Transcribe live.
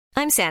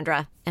I'm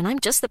Sandra, and I'm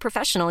just the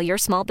professional your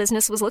small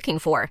business was looking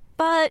for.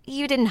 But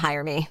you didn't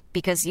hire me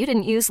because you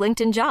didn't use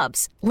LinkedIn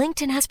Jobs.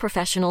 LinkedIn has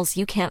professionals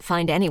you can't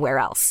find anywhere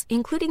else,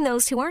 including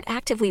those who aren't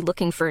actively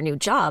looking for a new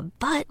job,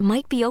 but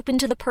might be open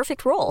to the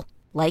perfect role,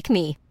 like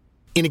me.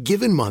 In a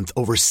given month,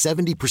 over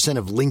 70%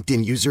 of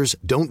LinkedIn users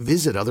don't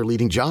visit other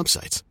leading job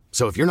sites.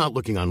 So if you're not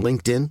looking on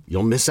LinkedIn,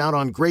 you'll miss out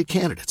on great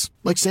candidates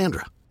like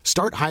Sandra.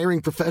 Start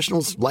hiring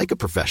professionals like a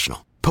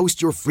professional.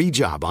 Post your free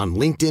job on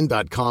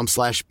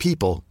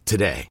linkedin.com/people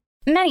today.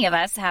 Many of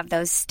us have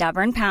those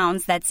stubborn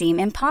pounds that seem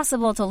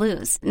impossible to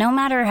lose, no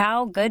matter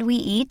how good we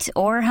eat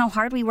or how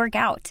hard we work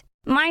out.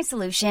 My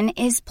solution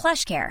is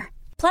PlushCare.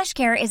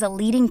 PlushCare is a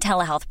leading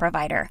telehealth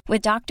provider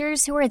with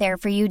doctors who are there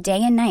for you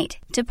day and night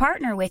to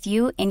partner with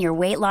you in your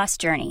weight loss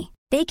journey.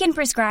 They can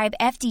prescribe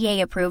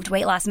FDA-approved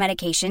weight loss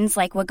medications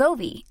like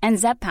Wegovy and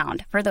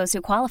Zepbound for those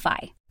who qualify.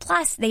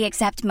 Plus, they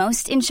accept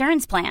most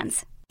insurance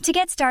plans. To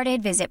get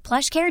started, visit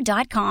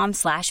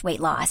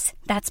plushcare.com/weightloss.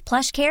 That's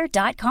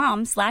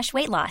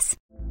plushcare.com/weightloss.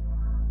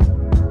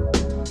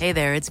 Hey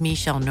there, it's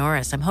Michelle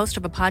Norris. I'm host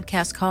of a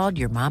podcast called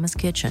Your Mama's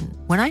Kitchen.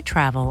 When I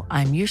travel,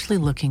 I'm usually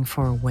looking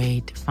for a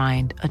way to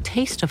find a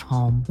taste of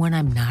home when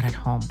I'm not at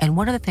home. And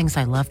one of the things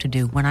I love to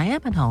do when I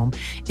am at home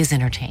is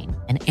entertain.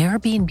 And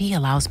Airbnb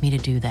allows me to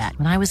do that.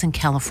 When I was in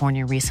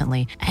California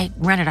recently, I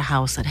rented a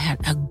house that had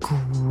a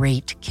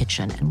great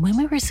kitchen. And when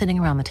we were sitting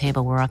around the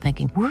table, we're all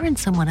thinking, we're in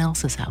someone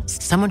else's house.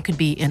 Someone could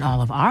be in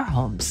all of our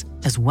homes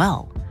as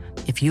well.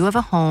 If you have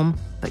a home,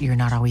 but you're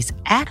not always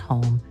at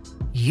home,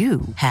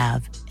 you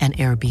have an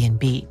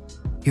Airbnb.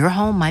 Your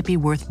home might be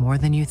worth more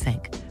than you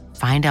think.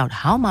 Find out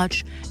how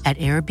much at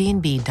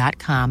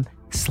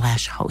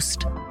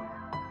airbnb.com/host.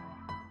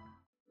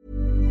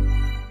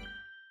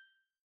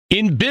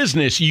 In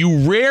business, you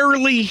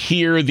rarely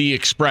hear the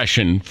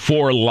expression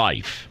 "for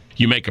life."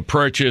 You make a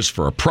purchase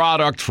for a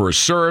product, for a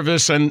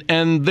service,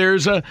 and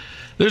there's a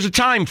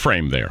time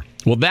frame there.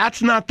 Well,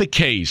 that's not the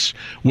case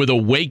with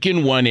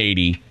Awaken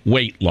 180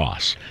 weight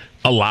loss.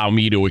 Allow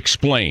me to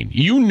explain.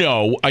 You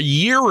know, a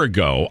year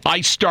ago,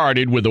 I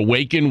started with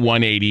Awaken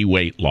 180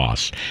 weight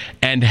loss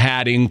and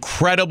had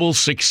incredible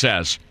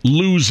success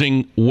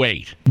losing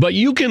weight. But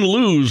you can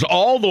lose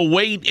all the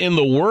weight in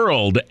the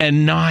world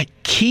and not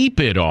keep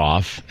it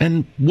off.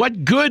 And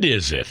what good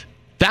is it?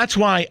 That's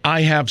why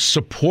I have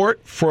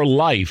support for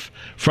life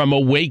from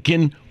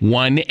Awaken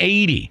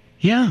 180.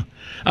 Yeah.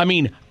 I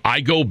mean,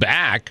 I go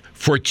back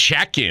for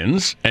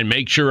check-ins and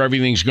make sure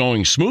everything's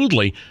going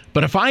smoothly.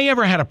 But if I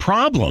ever had a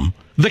problem,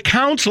 the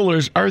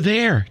counselors are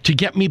there to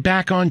get me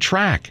back on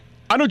track.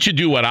 Why don't you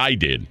do what I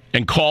did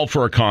and call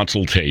for a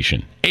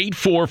consultation?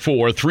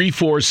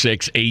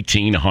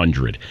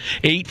 844-346-1800.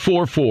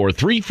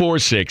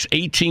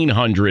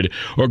 844-346-1800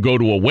 or go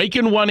to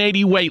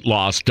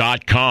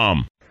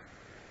awaken180weightloss.com.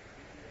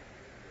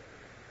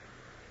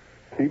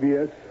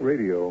 CBS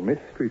Radio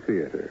Mystery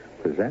Theater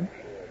presents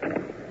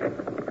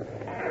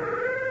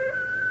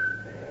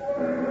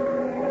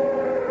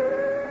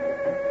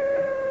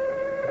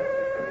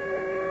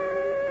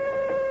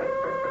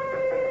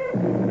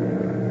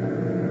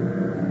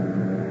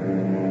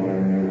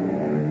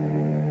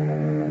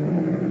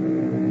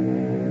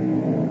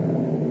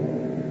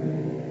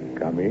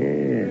Come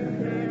in.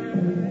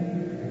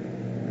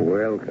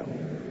 Welcome.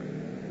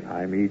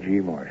 I'm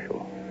E.G.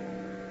 Marshall.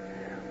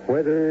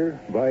 Whether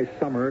by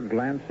summer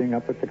glancing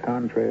up at the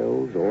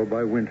contrails or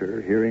by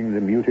winter hearing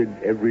the muted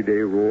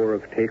everyday roar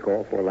of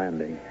takeoff or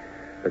landing,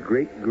 the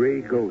great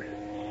gray ghosts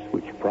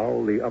which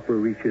prowl the upper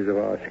reaches of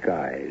our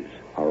skies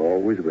are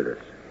always with us.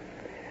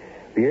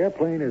 The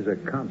airplane is a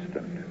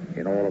constant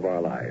in all of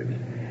our lives,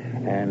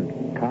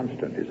 and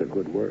constant is a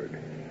good word.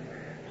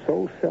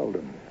 So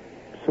seldom,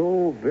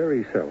 so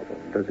very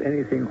seldom does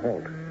anything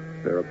halt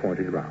their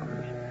appointed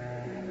rounds,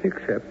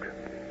 except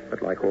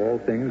that like all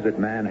things that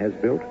man has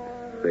built,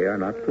 they are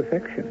not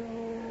perfection.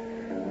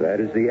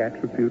 That is the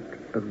attribute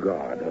of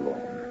God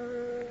alone,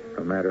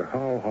 no matter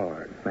how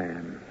hard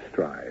man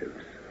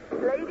strives.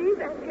 Ladies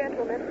and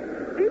gentlemen,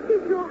 this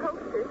is your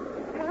hostess,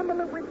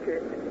 Pamela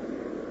Winters.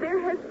 There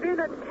has been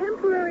a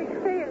temporary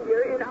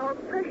failure in our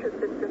pressure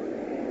system,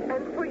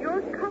 and for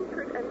your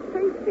comfort and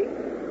safety,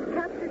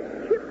 Captain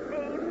Chip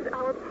Ames,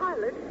 our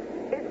pilot,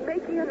 is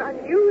making an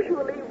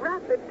unusually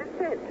rapid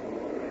descent.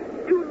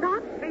 Do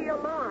not be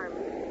alarmed.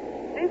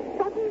 This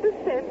sudden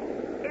descent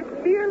is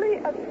merely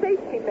a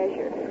safety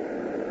measure.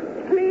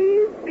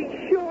 Please be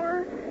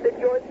sure that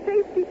your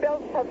safety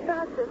belts have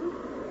fastened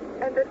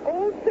and that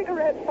all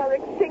cigarettes are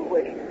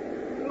extinguished.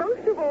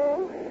 Most of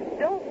all,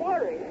 don't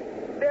worry.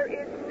 There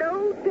is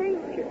no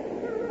danger.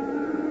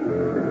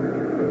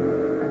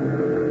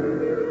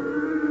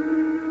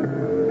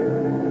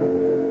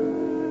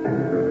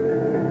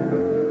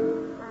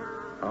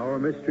 Our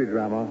mystery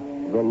drama,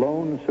 The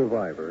Lone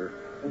Survivor,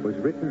 was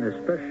written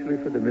especially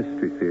for the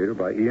Mystery Theater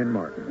by Ian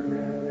Martin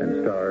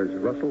and stars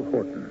Russell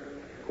Horton.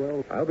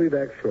 Well, I'll be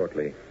back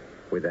shortly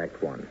with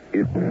Act One.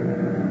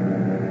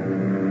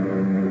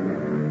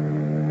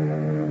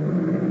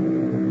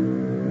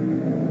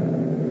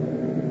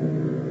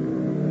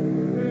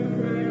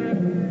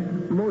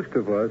 Most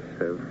Most of us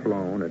have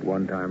flown at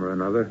one time or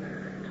another,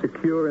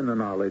 secure in the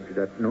knowledge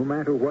that no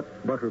matter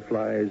what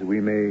butterflies we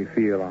may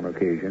feel on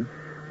occasion,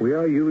 we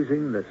are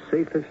using the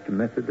safest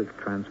method of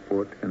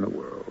transport in the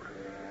world.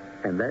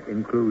 And that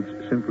includes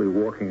simply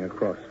walking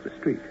across the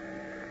street.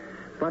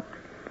 But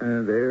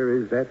there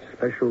is that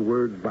special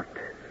word, but.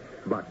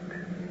 But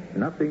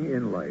nothing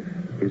in life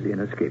is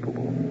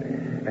inescapable.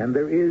 And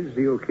there is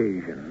the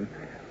occasion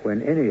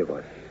when any of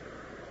us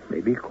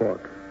may be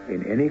caught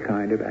in any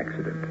kind of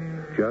accident,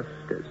 just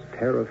as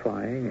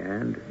terrifying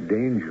and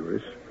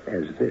dangerous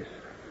as this.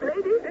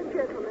 Ladies and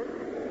gentlemen,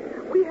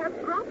 we have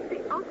dropped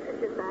the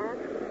oxygen mask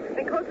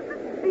because of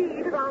the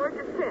speed of our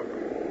descent.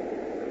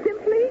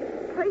 Simply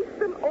place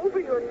them over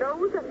your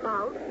nose and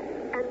mouth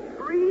and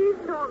breathe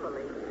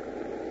normally.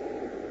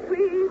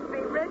 Please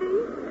be ready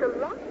to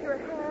lock your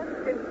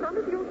hands in front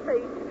of your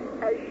face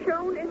as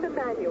shown in the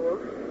manual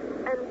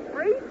and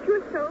brace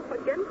yourself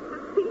against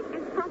the seat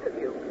in front of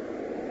you.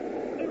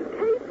 In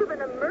case of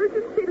an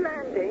emergency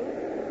landing,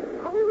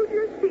 hold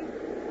your seat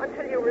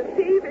until you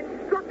receive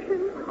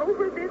instructions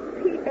over this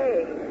PA.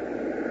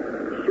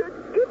 Should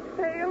it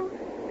fail,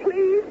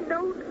 please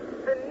note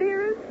the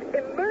nearest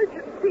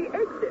emergency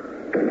exit.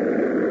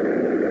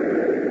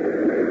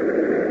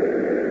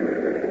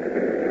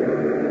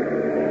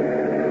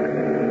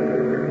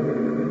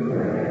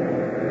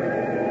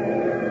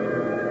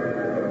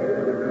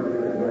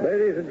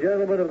 Ladies and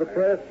gentlemen of the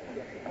press,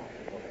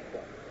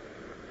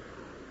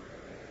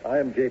 I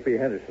am J.P.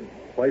 Henderson,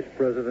 Vice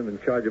President in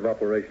charge of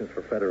operations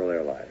for Federal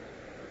Airlines.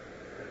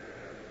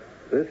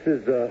 This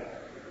is a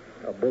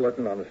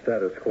bulletin on the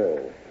status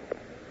quo.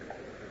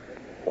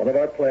 One of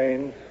our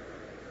planes,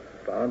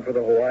 bound for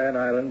the Hawaiian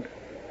Islands,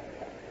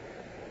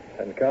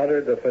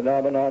 encountered the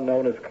phenomenon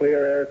known as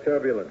clear air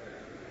turbulence,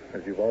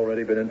 as you've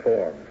already been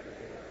informed.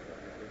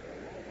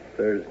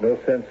 There's no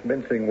sense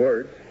mincing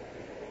words.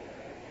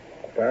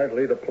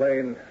 Apparently the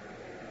plane,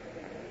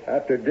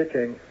 after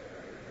ditching,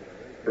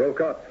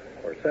 broke up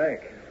or sank.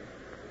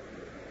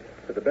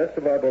 To the best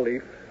of our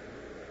belief,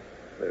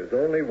 there's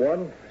only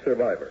one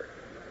survivor,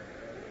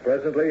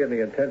 presently in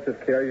the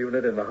intensive care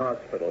unit in the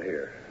hospital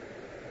here.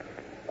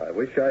 I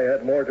wish I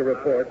had more to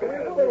report.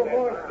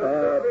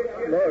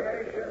 Look,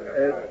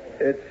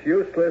 it's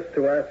useless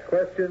to ask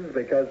questions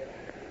because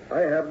I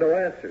have no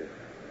answers.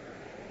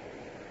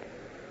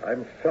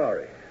 I'm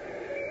sorry.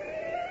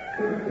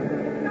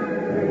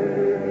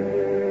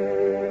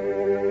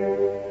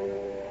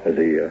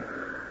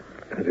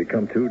 Has he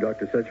come to,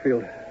 Dr.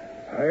 Sedgefield?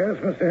 Yes,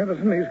 Mr.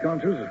 Henderson, he's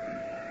conscious.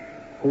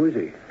 Who is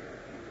he?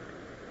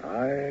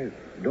 I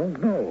don't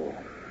know.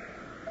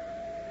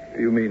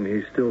 You mean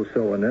he's still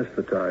so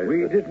anesthetized?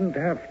 We didn't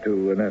have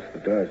to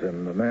anesthetize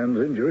him. The man's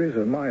injuries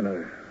are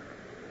minor.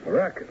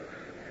 Miraculous.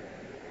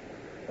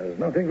 There's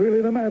nothing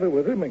really the matter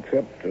with him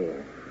except...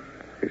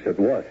 Except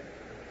what?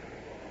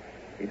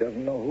 He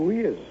doesn't know who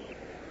he is.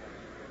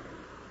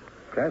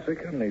 Classic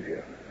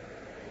amnesia.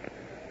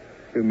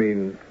 You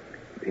mean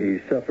he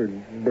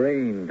suffered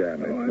brain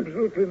damage? No,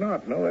 absolutely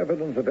not. No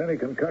evidence of any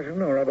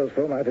concussion or other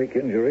somatic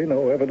injury.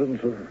 No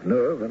evidence of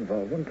nerve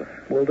involvement.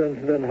 Well,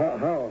 then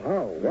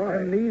how? Why?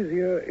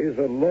 Amnesia is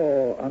a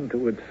law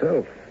unto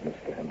itself,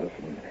 Mr.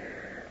 Henderson.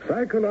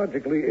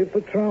 Psychologically, if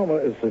the trauma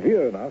is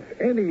severe enough,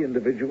 any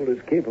individual is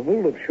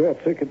capable of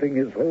short-circuiting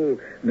his whole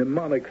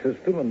mnemonic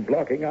system and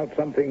blocking out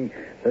something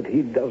that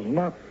he does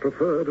not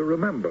prefer to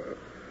remember.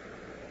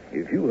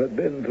 If you had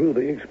been through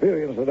the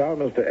experience that our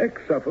Mr.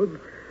 X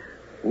suffered,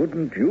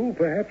 wouldn't you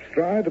perhaps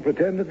try to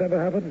pretend it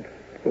never happened?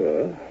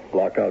 Well,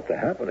 block out the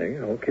happening,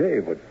 okay,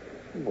 but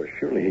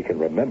surely he can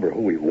remember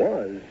who he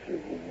was,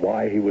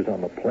 why he was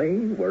on the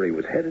plane, where he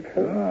was headed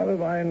for. The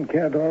mind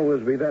can't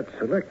always be that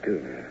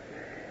selective.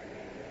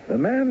 The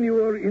man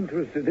you are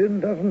interested in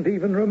doesn't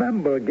even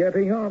remember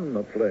getting on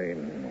the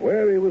plane,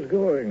 where he was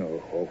going, or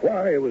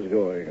why he was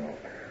going,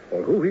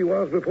 or who he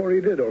was before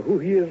he did, or who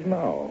he is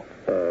now.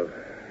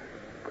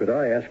 Could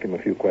I ask him a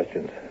few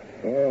questions?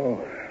 Oh,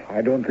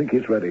 I don't think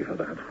he's ready for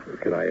that.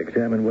 Can I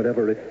examine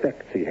whatever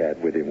effects he had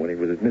with him when he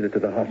was admitted to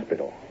the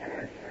hospital?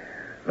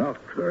 Not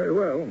very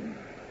well.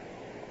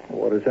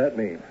 What does that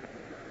mean?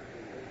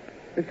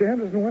 Mr.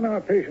 Henderson, when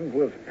our patient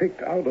was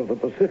picked out of the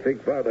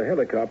Pacific by the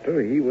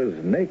helicopter, he was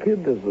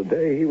naked as the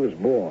day he was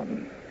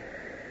born.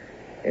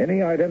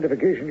 Any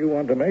identification you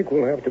want to make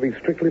will have to be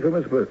strictly from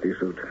his birthday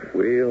suit.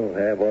 We'll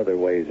have other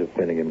ways of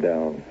pinning him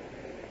down.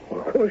 Well,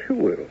 of course you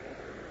will.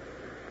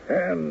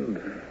 And,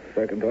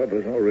 second thought,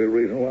 there's no real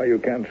reason why you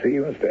can't see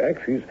Mr.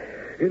 X. He's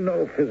in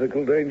no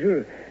physical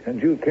danger,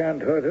 and you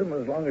can't hurt him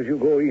as long as you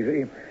go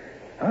easy.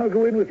 I'll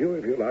go in with you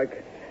if you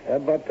like.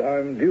 But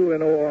I'm due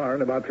in OR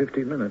in about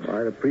 15 minutes.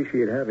 I'd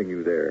appreciate having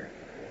you there.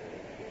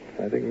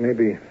 I think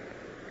maybe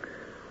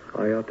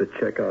I ought to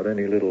check out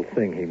any little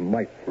thing he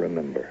might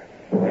remember.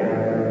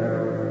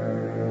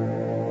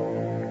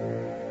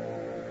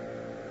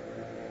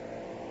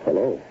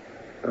 Hello.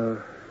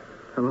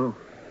 Hello.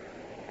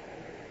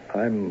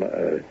 I'm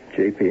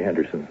J.P.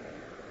 Henderson,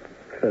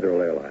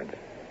 Federal Airlines.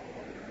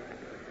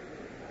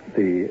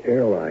 The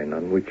airline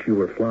on which you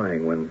were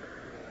flying when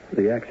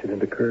the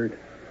accident occurred.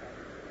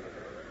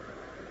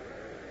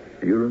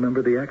 You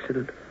remember the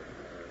accident?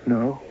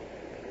 No.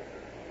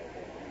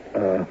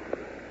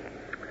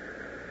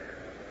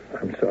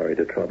 I'm sorry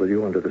to trouble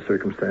you under the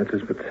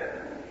circumstances, but,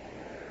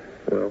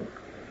 well,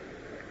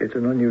 it's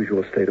an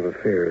unusual state of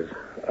affairs.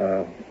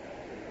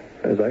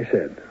 As I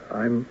said,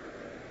 I'm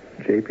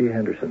J.P.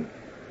 Henderson.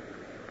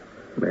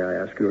 May I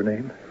ask your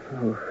name?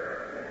 Oh,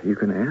 you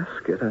can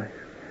ask it.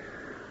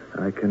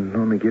 I can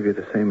only give you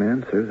the same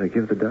answers I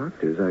give the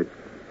doctors.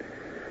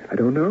 I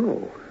don't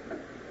know.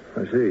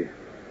 I see.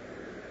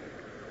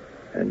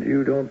 And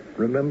you don't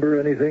remember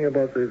anything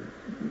about the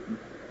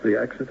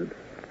accident?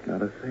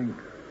 Not a thing.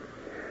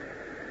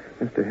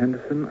 Mr.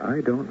 Henderson,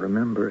 I don't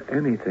remember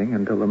anything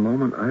until the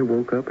moment I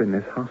woke up in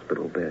this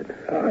hospital bed.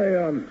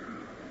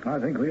 I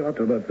think we ought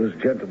to let this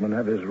gentleman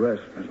have his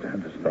rest, Mr.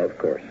 Henderson. Of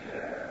course.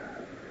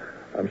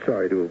 I'm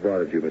sorry to have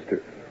bothered you,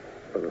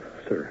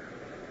 sir.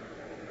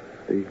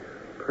 The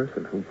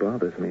person who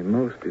bothers me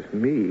most is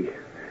me.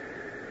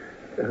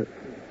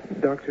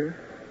 Doctor?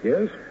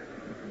 Yes?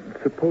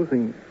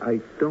 Supposing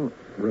I don't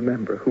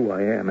remember who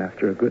I am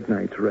after a good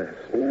night's rest.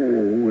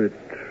 Oh, it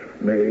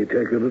may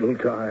take a little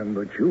time,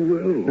 but you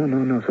will.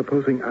 No.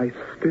 Supposing I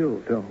still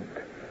don't.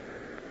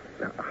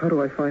 How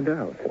do I find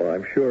out? Well,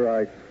 I'm sure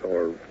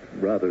or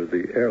rather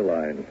the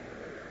airline,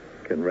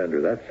 can render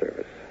that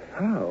service.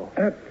 How?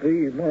 At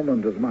the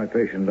moment of my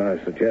patient, I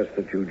suggest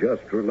that you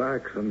just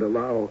relax and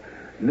allow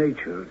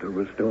nature to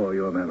restore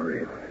your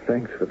memory.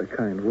 Thanks for the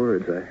kind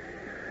words.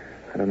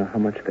 I don't know how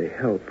much they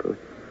help.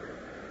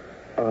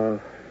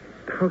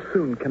 How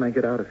soon can I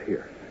get out of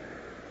here?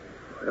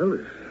 Well,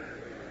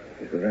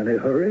 is there any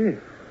hurry?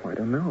 I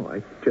don't know.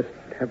 I just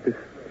have this...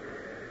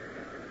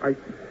 I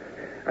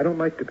don't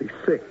like to be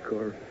sick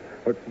or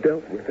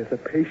dealt with as a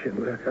patient.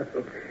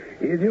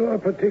 In your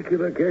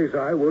particular case,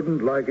 I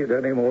wouldn't like it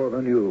any more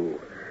than you.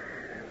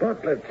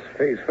 But let's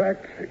face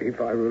facts.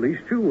 If I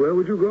released you, where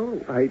would you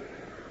go? I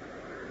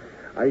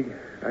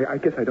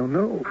guess I don't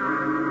know.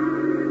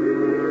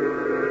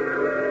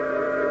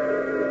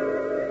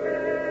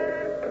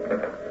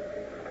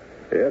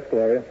 Yes,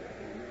 Gloria?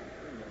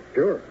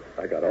 Sure.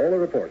 I got all the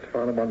reports.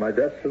 Found them on my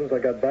desk as soon as I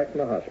got back from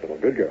the hospital.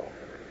 Good girl.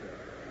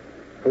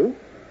 Who?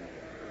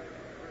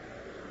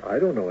 I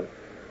don't know it.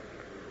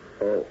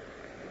 Oh,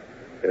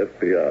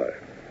 FBI.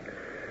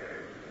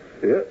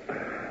 Yeah,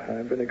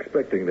 I've been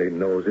expecting they'd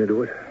nose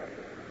into it.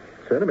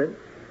 Send them in.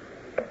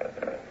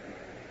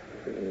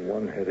 Isn't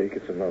one headache,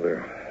 it's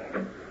another.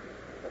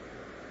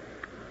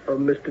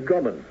 Mr.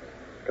 Drummond,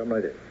 come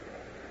right in.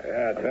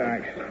 Yeah,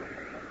 thanks.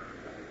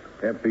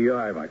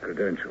 FBI, my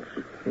credentials.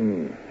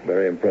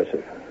 Very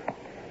impressive.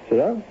 Sit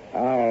down.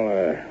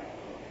 I'll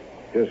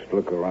just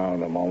look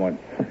around a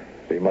moment.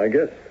 Be my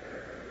guest.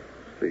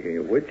 Speaking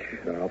of which,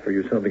 I'll offer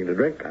you something to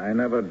drink. I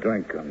never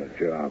drink on the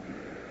job.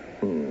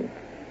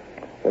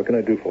 What can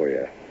I do for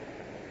you?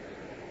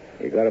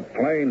 You got a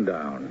plane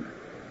down.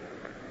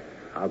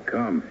 How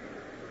come?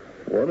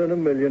 1 in a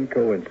million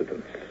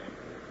coincidence.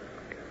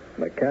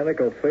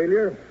 Mechanical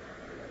failure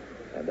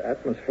and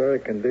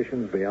atmospheric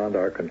conditions beyond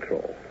our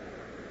control.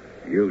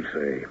 You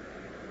say.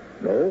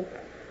 No.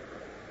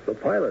 The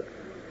pilot.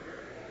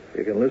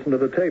 You can listen to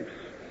the tapes.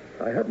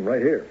 I have them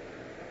right here.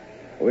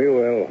 We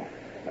will,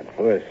 at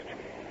first.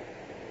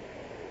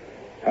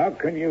 How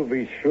can you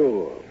be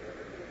sure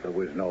there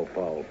was no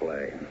foul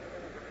play?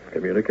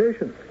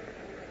 Communications.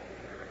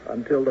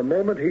 Until the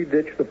moment he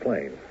ditched the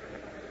plane,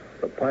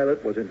 the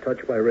pilot was in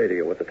touch by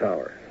radio with the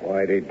tower.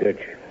 Why'd he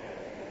ditch?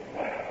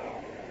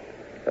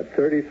 At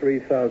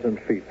 33,000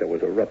 feet, there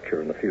was a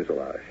rupture in the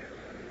fuselage.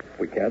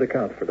 We can't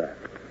account for that.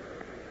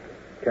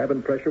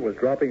 Cabin pressure was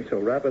dropping so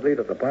rapidly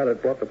that the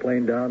pilot brought the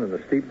plane down in a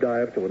steep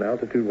dive to an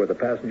altitude where the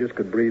passengers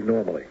could breathe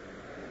normally.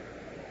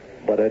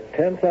 But at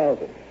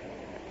 10,000,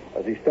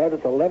 as he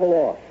started to level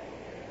off,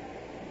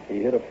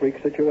 he hit a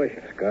freak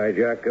situation.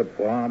 Skyjacker,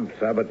 bomb,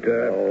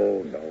 saboteur?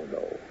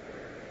 No.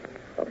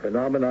 A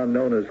phenomenon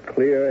known as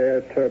clear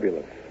air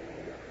turbulence.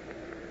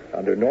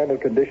 Under normal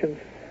conditions,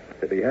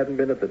 if he hadn't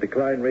been at the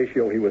decline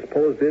ratio he was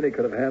posed in, he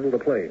could have handled the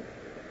plane.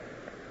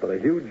 But a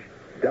huge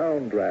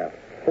downdraft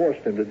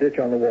forced him to ditch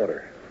on the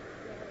water.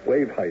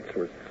 Wave heights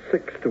were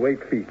 6 to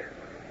 8 feet.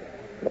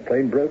 The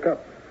plane broke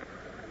up.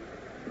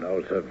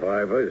 No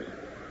survivors?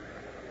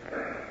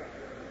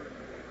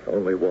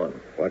 Only one.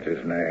 What's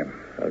his name?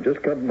 I've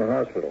just come from the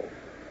hospital.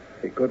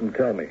 He couldn't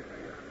tell me.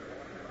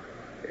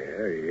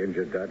 Yeah, he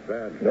injured that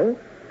bad? No.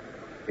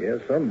 He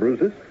has some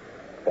bruises.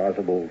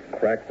 Possible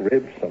cracked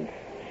ribs, some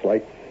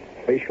slight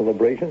facial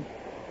abrasions.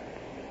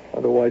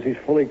 Otherwise, he's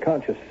fully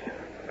conscious.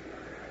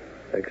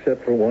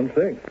 Except for one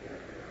thing.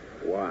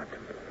 What?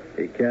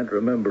 He can't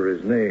remember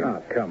his name.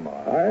 Oh, come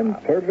on. I'm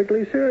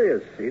perfectly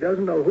serious. He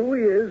doesn't know who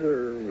he is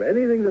or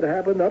anything that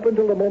happened up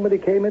until the moment he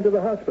came into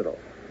the hospital.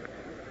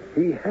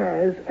 He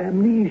has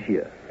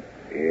amnesia.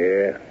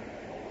 Yeah.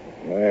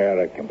 Well,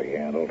 that can be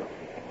handled.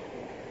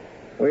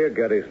 We'll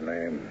get his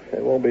name.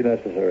 It won't be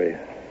necessary.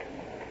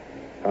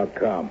 How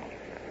come?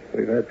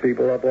 We've had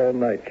people up all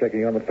night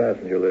checking on the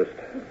passenger list.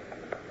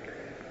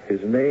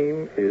 His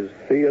name is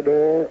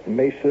Theodore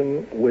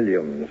Mason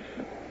Williams.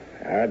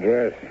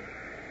 Address?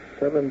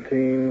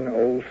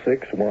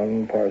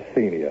 17061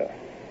 Parthenia.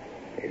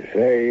 You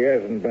say he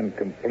hasn't been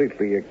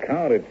completely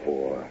accounted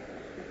for.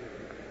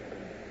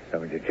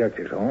 Haven't you checked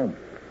his home?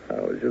 I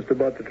was just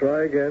about to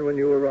try again when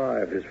you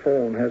arrived. His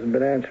phone hasn't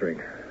been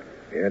answering.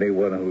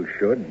 Anyone who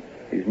should?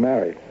 He's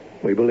married.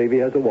 We believe he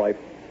has a wife.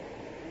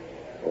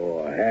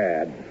 Or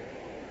had.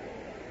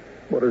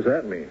 What does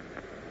that mean?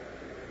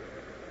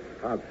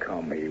 How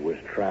come he was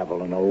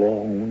traveling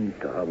alone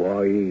to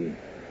Hawaii?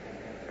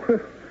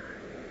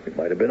 He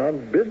might have been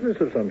on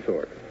business of some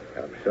sort.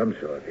 Of some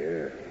sort,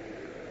 yeah.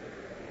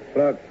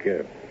 Look,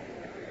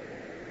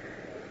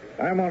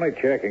 I'm only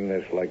checking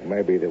this like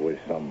maybe there was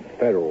some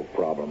federal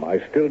problem. I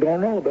still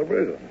don't know.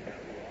 There isn't.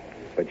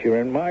 But you're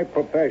in my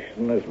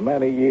profession as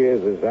many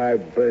years as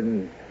I've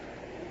been.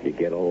 You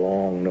get a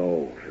long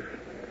nose.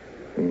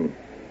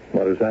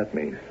 What does that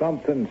mean?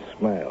 Something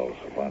smells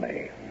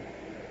funny.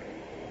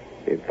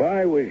 If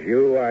I was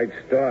you, I'd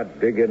start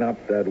digging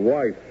up that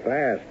wife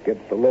fast,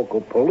 get the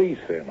local police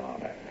in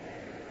on it.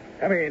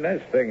 I mean,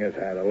 this thing has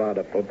had a lot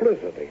of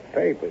publicity.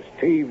 Papers,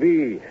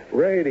 TV,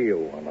 radio,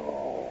 and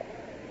all.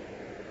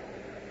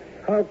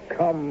 How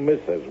come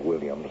Mrs.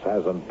 Williams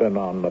hasn't been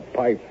on the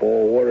pipe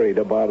all worried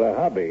about her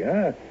hubby,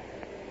 huh?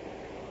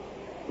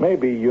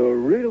 Maybe you're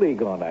really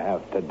going to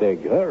have to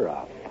dig her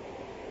up.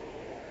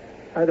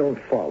 I don't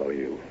follow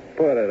you.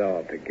 Put it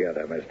all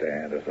together, Mr.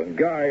 Anderson.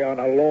 Guy on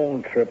a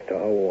lone trip to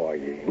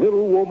Hawaii.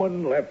 Little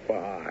woman left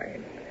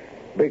behind.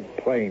 Big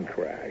plane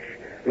crash.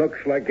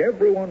 Looks like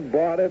everyone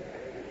bought it.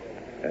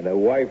 And the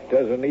wife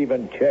doesn't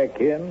even check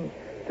in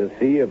to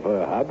see if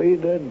her hubby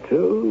did,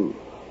 too.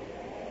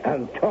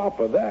 On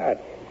top of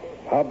that,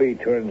 hubby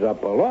turns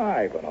up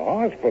alive in a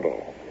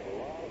hospital.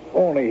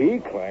 Only he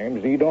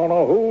claims he don't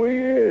know who he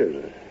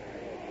is.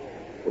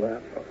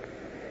 Well,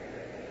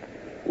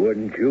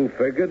 wouldn't you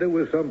figure there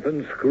was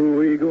something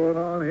screwy going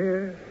on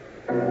here?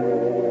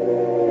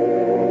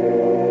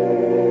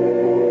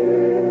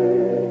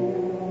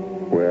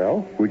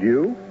 Well, would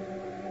you?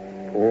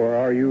 Or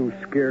are you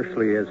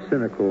scarcely as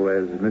cynical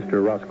as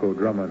Mr. Roscoe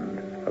Drummond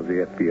of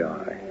the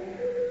FBI?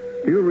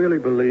 Do you really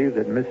believe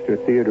that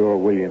Mr. Theodore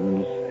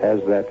Williams has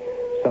that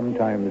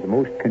sometimes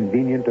most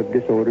convenient of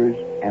disorders,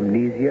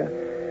 amnesia?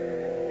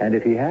 And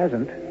if he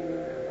hasn't,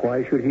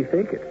 why should he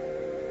fake it?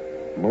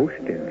 Most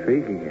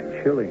intriguing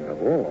and chilling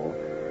of all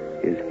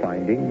is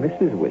finding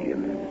Mrs.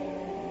 Williams.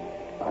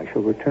 I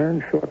shall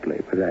return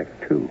shortly with Act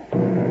 2.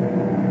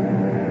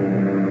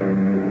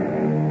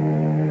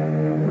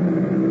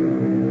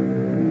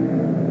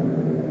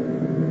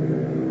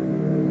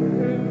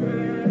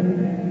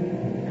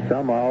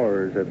 Some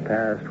hours have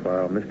passed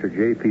while Mr.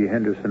 J.P.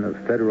 Henderson of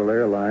Federal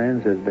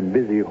Airlines has been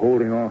busy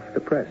holding off the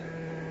press,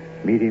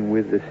 meeting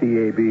with the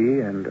CAB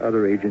and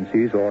other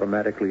agencies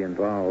automatically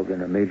involved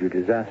in a major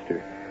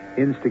disaster,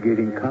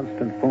 instigating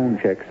constant phone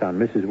checks on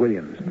Mrs.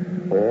 Williams,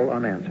 all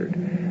unanswered,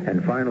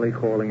 and finally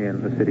calling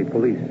in the city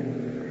police.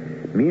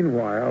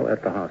 Meanwhile,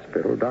 at the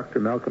hospital,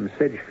 Dr. Malcolm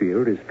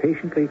Sedgefield is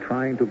patiently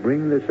trying to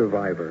bring the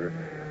survivor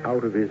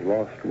out of his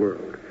lost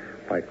world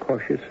by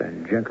cautious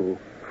and gentle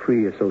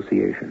free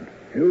association.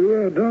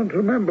 You don't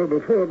remember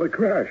before the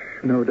crash?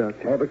 No,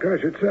 Doctor. Or the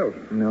crash itself?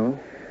 No.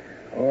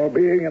 Or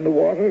being in the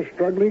water,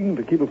 struggling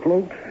to keep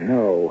afloat?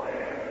 No.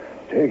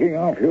 Taking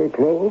off your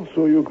clothes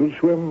so you could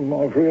swim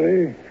more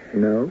freely?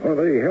 No. Or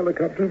the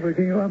helicopter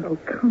picking you up? Oh,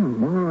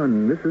 come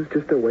on. This is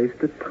just a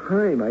waste of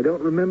time. I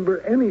don't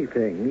remember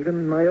anything,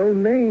 even my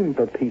own name,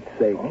 for Pete's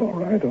sake. All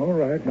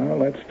right. Now,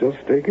 let's just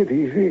take it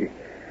easy.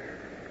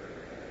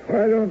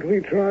 Why don't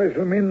we try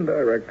some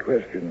indirect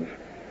questions?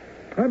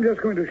 I'm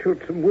just going to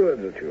shoot some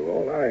words at you.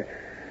 All I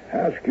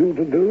ask you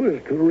to do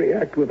is to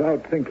react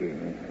without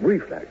thinking.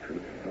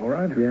 Reflexes, all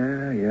right?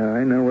 Yeah,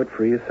 I know what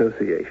free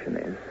association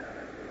is.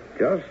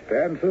 Just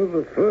answer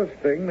the first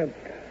thing that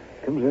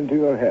comes into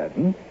your head,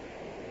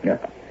 Yeah.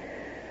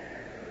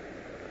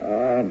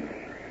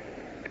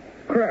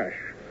 Crash.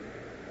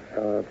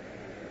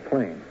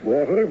 Plane.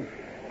 Water.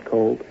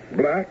 Cold.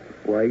 Black.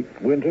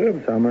 White.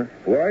 Winter. Summer.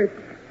 Wife.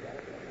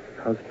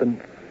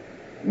 Husband.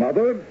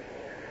 Mother.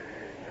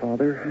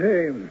 Father.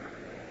 Name.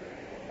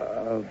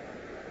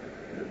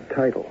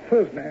 Title.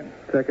 First name.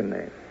 Second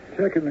name.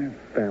 Second name.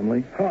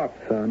 Family. Heart.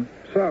 Son.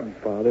 Son.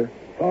 Father.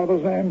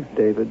 Father's name.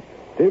 David.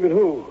 David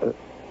who?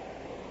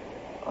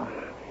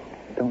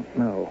 Don't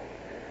know.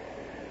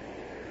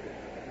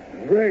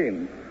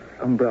 Rain.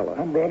 Umbrella.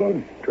 Umbrella.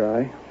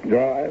 Dry.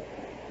 Dry.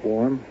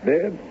 Warm.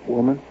 Dead.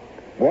 Woman.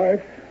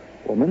 Wife.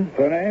 Woman.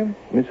 Her name?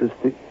 Mrs.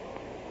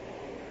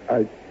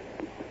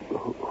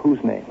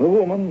 Whose name? The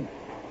woman.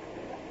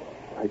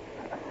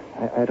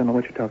 I don't know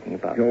what you're talking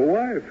about. Your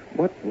wife.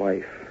 What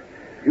wife?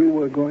 You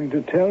were going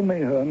to tell me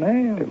her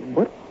name.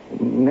 What?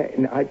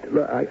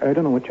 I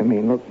don't know what you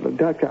mean. Look,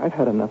 Doctor, I've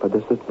had enough of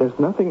this. There's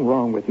nothing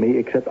wrong with me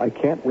except I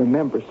can't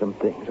remember some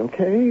things,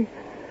 okay?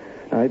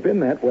 I've been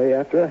that way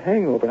after a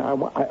hangover.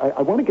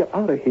 I want to get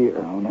out of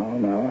here.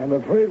 No. I'm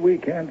afraid we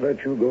can't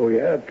let you go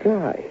yet.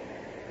 Why?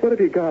 What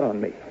have you got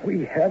on me?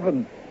 We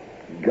haven't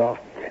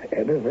got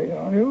anything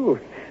on you.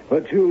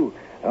 But you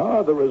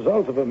are the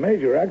result of a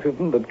major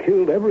accident that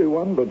killed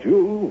everyone but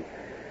you.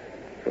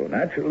 So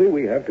naturally,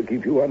 we have to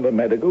keep you under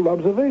medical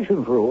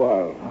observation for a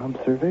while.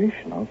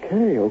 Observation,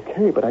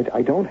 okay, but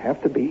I don't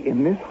have to be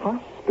in this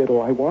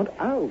hospital. I want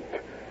out.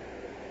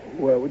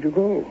 Where would you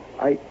go?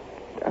 I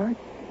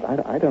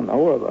don't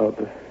know.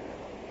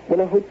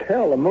 A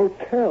hotel, a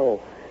motel.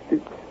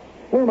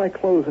 Where are my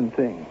clothes and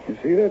things? You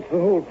see, that's the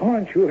whole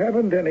point. You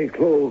haven't any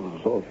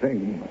clothes or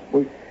things.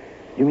 Well,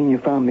 you mean you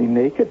found me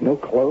naked? No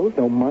clothes,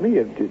 no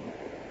money?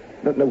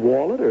 No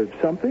wallet or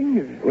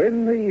something?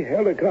 When the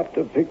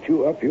helicopter picked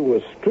you up, you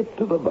were stripped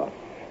to the butt.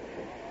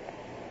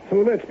 So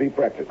let's be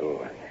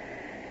practical.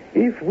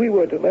 If we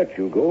were to let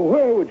you go,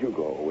 where would you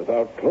go?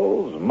 Without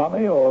clothes,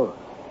 money, or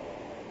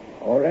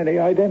any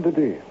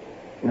identity?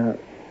 Now,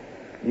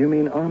 you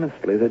mean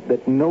honestly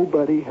that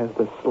nobody has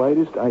the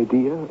slightest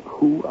idea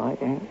who I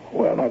am?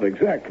 Well, not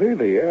exactly.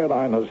 The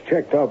airline has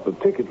checked out the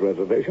ticket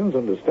reservations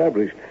and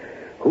established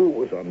who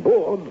was on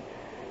board.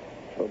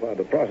 So by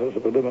the process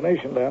of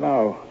elimination, they're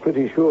now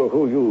pretty sure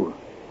who you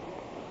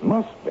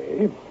must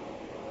be.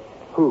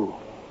 Who?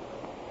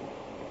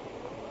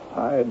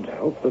 I'd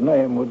hoped the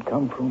name would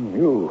come from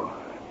you.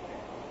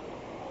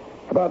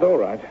 About all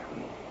right.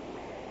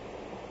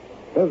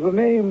 Does the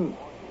name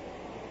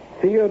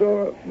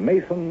Theodore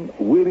Mason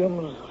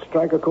Williams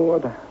strike a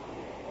chord?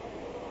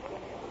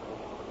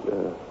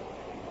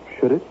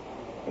 Should it?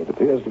 It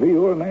appears to be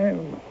your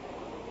name.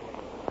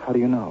 How do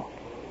you know?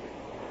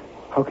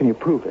 How can you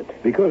prove it?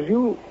 Because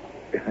you...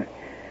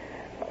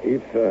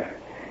 if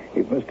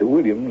Mr.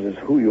 Williams is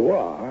who you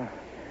are,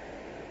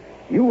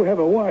 you have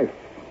a wife.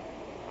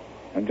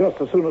 And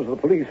just as soon as the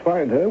police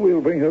find her,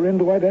 we'll bring her in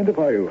to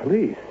identify you.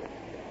 Police?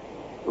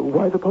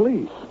 Why the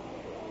police?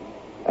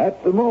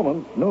 At the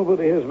moment,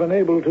 nobody has been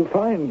able to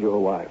find your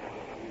wife.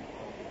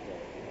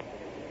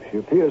 She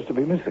appears to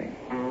be missing.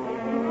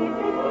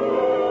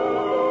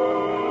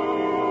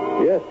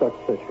 Yes, Dr.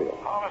 Sedgefield.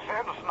 Oh, Mr.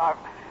 Henderson,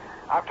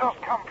 I've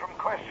just come from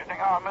questioning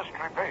our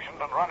mystery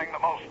patient and running the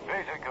most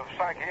basic of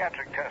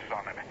psychiatric tests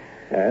on him.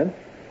 And?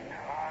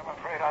 I'm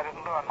afraid I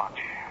didn't learn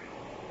much.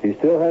 He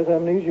still has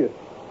amnesia.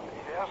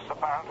 Yes,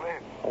 apparently.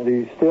 And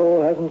he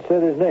still hasn't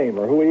said his name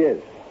or who he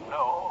is.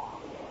 No.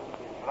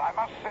 But I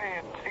must say,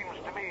 it seems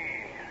to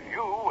me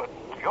you, at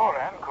your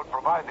end, could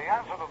provide the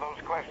answer to those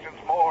questions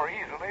more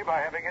easily by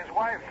having his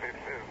wife, if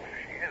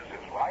she is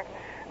his wife,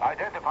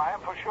 identify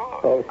him for sure.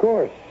 Oh, of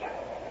course.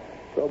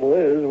 Trouble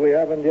is, we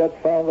haven't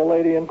yet found the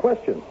lady in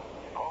question.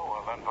 Oh,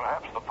 well, then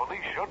perhaps the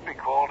police should be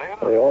called in.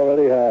 They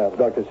already have,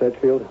 Dr.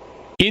 Sedgefield.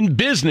 In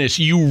business,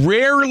 you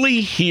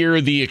rarely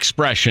hear the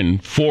expression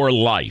for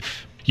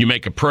life. You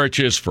make a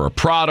purchase for a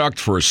product,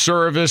 for a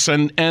service,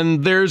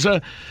 and there's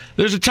a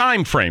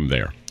time frame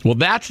there. Well,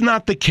 that's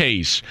not the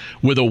case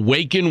with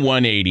Awaken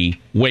 180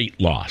 weight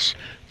loss.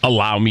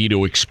 Allow me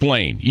to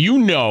explain. You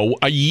know,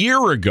 a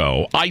year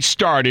ago, I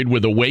started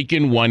with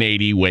Awaken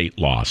 180 weight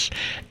loss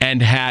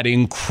and had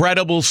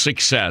incredible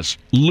success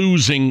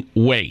losing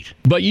weight.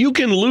 But you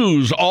can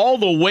lose all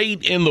the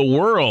weight in the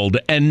world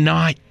and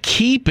not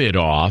keep it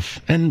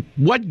off. And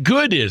what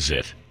good is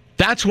it?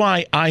 That's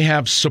why I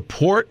have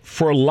support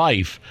for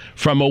life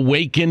from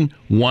Awaken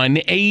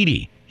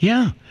 180.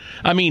 Yeah.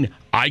 I mean,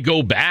 I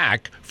go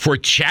back for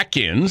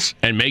check-ins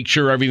and make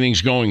sure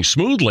everything's going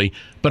smoothly.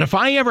 But if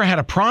I ever had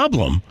a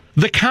problem,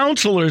 the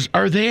counselors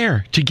are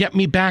there to get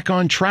me back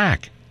on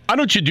track. Why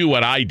don't you do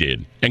what I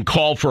did and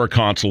call for a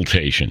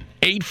consultation?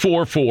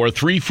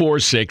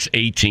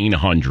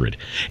 844-346-1800.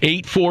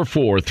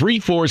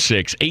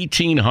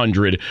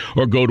 844-346-1800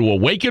 or go to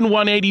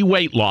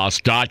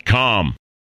awaken180weightloss.com.